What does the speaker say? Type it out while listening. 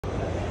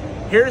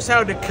Here's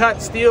how to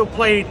cut steel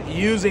plate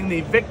using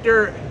the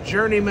Victor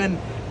Journeyman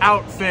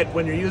Outfit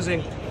when you're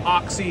using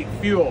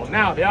Oxy-Fuel.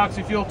 Now, the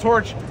Oxy-Fuel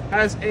torch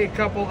has a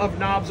couple of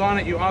knobs on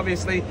it. You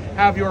obviously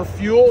have your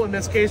fuel. In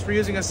this case, we're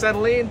using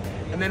acetylene,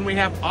 and then we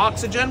have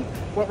oxygen.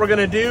 What we're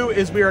gonna do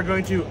is we are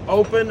going to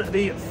open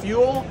the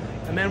fuel,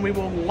 and then we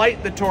will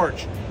light the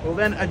torch. We'll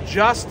then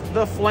adjust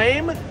the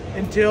flame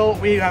until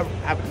we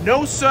have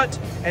no soot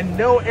and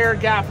no air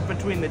gap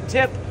between the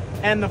tip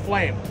and the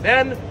flame.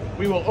 Then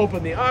we will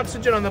open the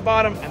oxygen on the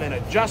bottom and then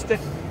adjust it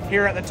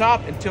here at the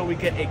top until we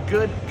get a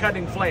good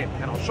cutting flame.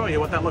 And I'll show you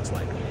what that looks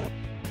like.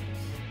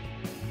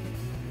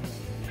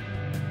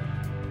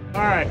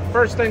 All right,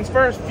 first things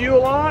first,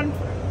 fuel on,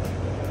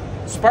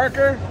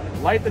 sparker,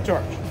 light the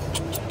torch.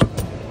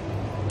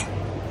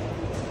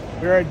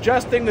 We're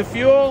adjusting the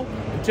fuel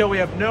until we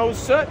have no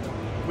soot.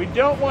 We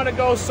don't want to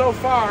go so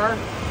far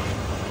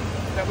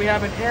that we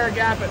have an air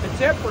gap at the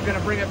tip. We're going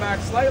to bring it back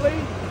slightly.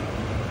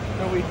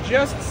 So we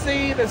just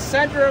see the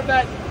center of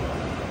that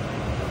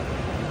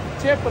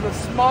tip with a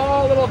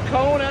small little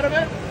cone out of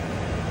it.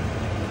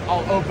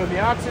 I'll open the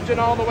oxygen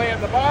all the way at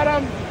the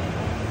bottom.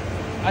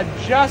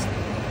 Adjust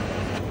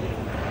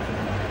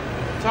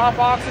top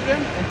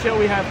oxygen until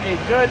we have a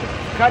good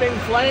cutting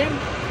flame.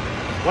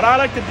 What I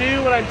like to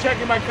do when I'm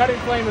checking my cutting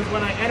flame is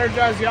when I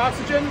energize the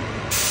oxygen,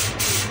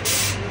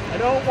 I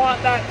don't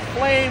want that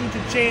flame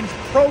to change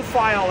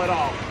profile at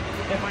all.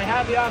 If I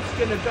have the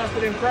oxygen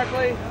adjusted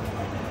incorrectly,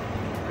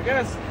 I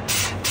guess,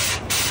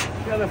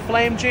 you know, the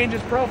flame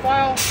changes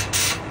profile.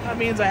 That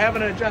means I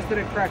haven't adjusted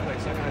it correctly.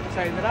 So I'm going to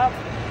tighten it up.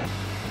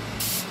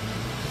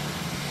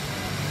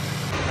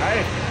 All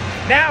right.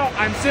 Now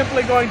I'm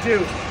simply going to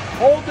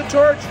hold the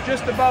torch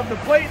just above the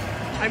plate.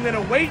 I'm going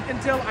to wait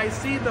until I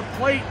see the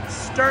plate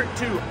start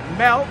to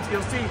melt.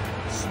 You'll see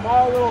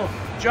small little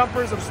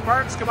jumpers of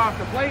sparks come off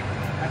the plate.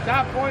 At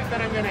that point,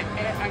 then I'm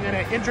going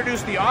to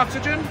introduce the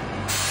oxygen,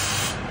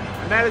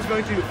 and that is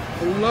going to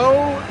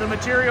blow the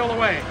material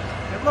away.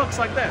 It looks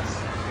like this.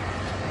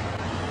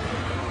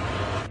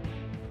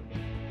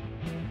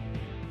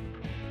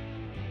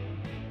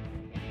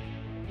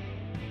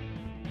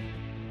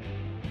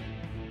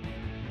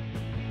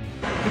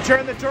 To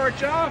turn the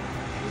torch off,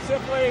 you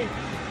simply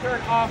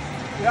turn off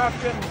the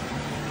oxygen,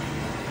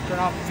 turn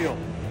off the fuel.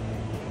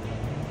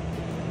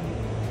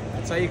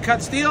 That's how you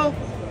cut steel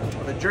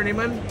with a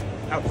Journeyman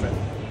Outfit.